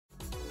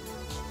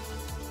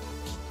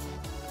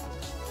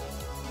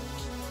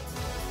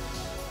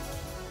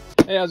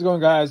Hey, how's it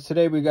going, guys?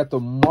 Today we got the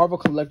Marvel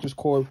Collector's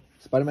Corps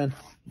Spider-Man.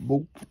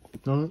 Boop.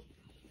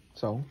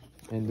 So,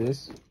 in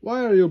this,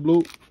 Why are you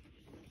blue?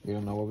 we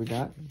don't know what we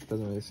got.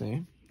 Doesn't really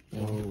say.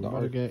 We're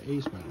about to get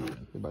a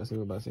Spider-Man. We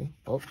about to see.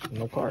 Oh,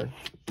 no card.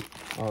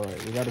 All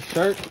right, we got a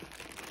shirt.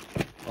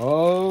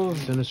 Oh,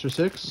 Sinister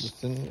Six.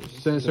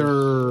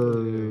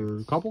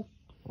 Sinister Couple.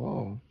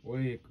 Whoa.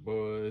 Wait,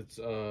 but it's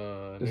This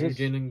Mary is-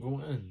 Jane and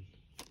Gwen.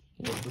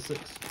 What's the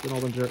 6? Get all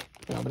them jerk.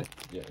 Can I open it?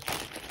 Yeah.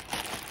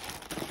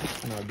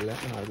 I know how to do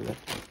that.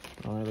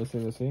 All right, let's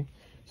see.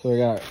 So we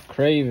got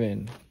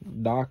Craven,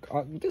 Doc.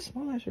 This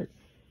small ass shirt.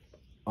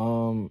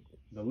 The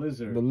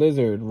Lizard. The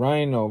Lizard,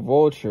 Rhino,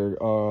 Vulture,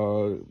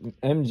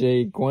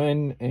 MJ,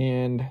 Gwen,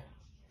 and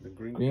The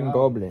Green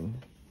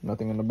Goblin.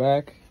 Nothing in the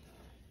back.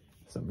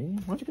 Is that me?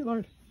 Why don't you get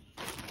large?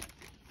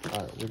 All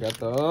right, we got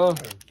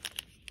the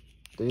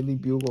Daily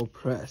Bugle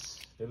Press.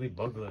 Daily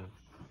Bugler.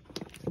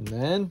 And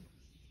then,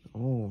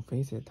 oh,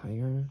 Face It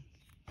Tiger.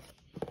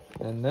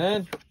 And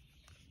then,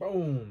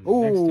 Boom.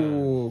 Next time.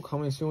 ooh,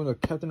 coming soon, the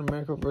Captain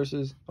America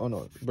versus, oh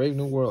no, Brave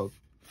New World.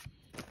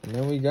 And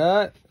then we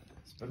got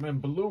Spider-Man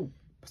Blue.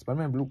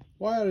 Spider-Man Blue.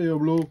 Why are you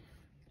blue? Why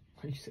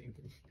are you saying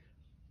this?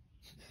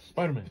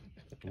 Spider-Man,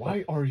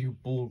 why are you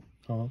blue?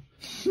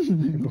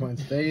 Gwen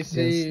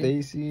Stacy.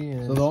 Stacy.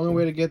 And So the only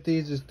way to get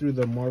these is through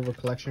the Marvel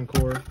Collection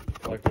Core,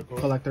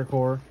 Collector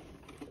Core,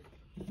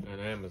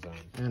 And Amazon.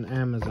 and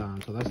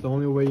Amazon. So that's the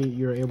only way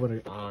you're able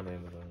to On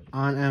Amazon.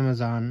 on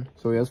Amazon.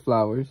 So he has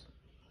flowers.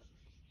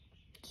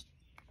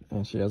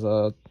 And she has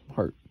a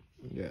heart.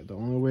 Yeah, the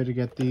only way to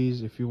get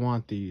these if you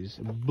want these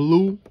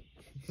blue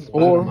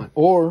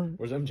Or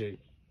Where's MJ?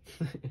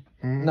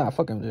 nah,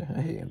 fuck MJ.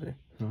 I hate MJ.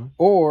 Huh?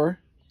 Or,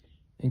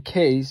 in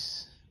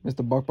case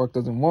Mr. Buck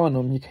doesn't want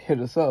them, you can hit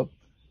us up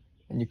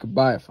and you could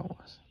buy it from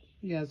us.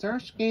 Yeah,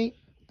 Zarski.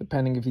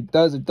 Depending if he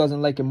does or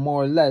doesn't like it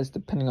more or less,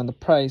 depending on the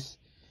price.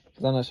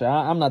 Because I'm not sure.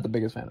 I'm not the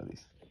biggest fan of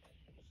these.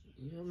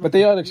 But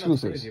they are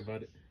exclusives.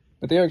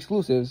 But they are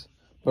exclusives,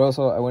 but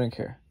also I wouldn't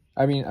care.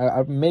 I mean,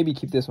 I maybe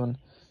keep this one.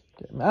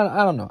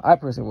 I don't know. I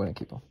personally wouldn't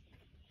keep them.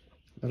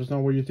 Let us know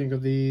what you think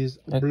of these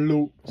and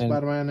blue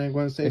Spider-Man and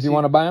Gwen Stacy. If you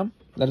want to buy them,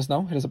 let us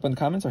know. Hit us up in the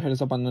comments or hit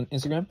us up on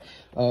Instagram.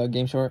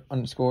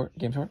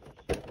 GameShort_GameShort.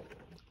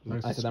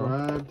 like, I said that wrong.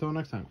 subscribe. Till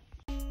next time.